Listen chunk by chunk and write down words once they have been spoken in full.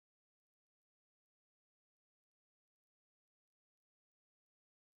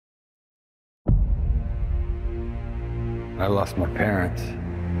I lost my parents.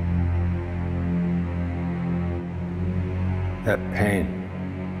 That pain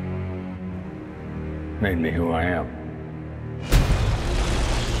made me who I am.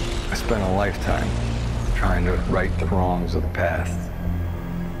 I spent a lifetime trying to right the wrongs of the past,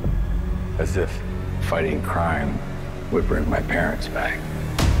 as if fighting crime would bring my parents back.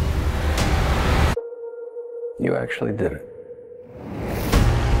 You actually did it.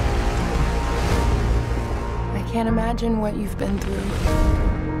 I can't imagine what you've been through.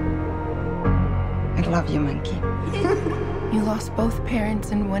 I love you, Monkey. You lost both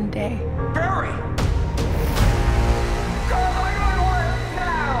parents in one day. Barry!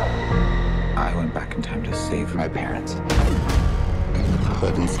 I went back in time to save my parents.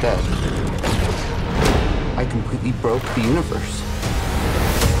 But instead, I completely broke the universe.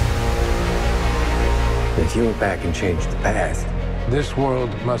 If you went back and changed the past, This world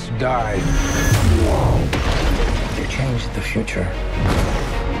must die. you changed the future.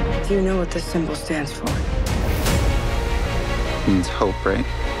 Do you know what this symbol stands for? Means hope, right?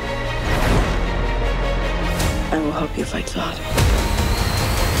 I will help you fight Zod.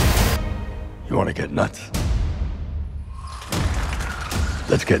 You want to get nuts?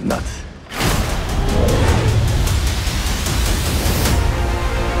 Let's get nuts.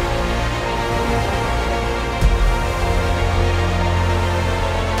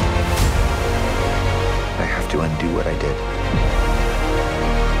 I have to undo what I did.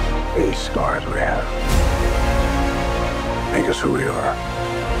 These scars we have make us who we are.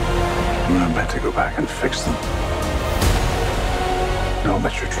 We're not meant to go back and fix them. Don't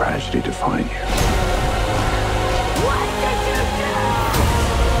let your tragedy define you. What did you do?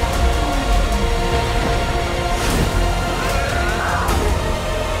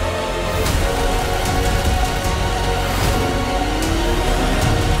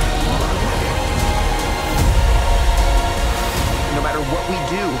 No matter what we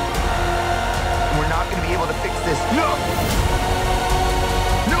do, we're not going to be able to fix this. No!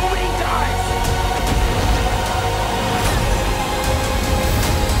 Nobody dies!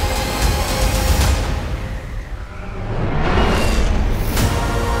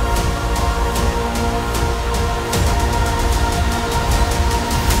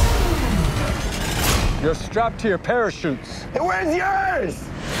 You're strapped to your parachutes. Where's yours?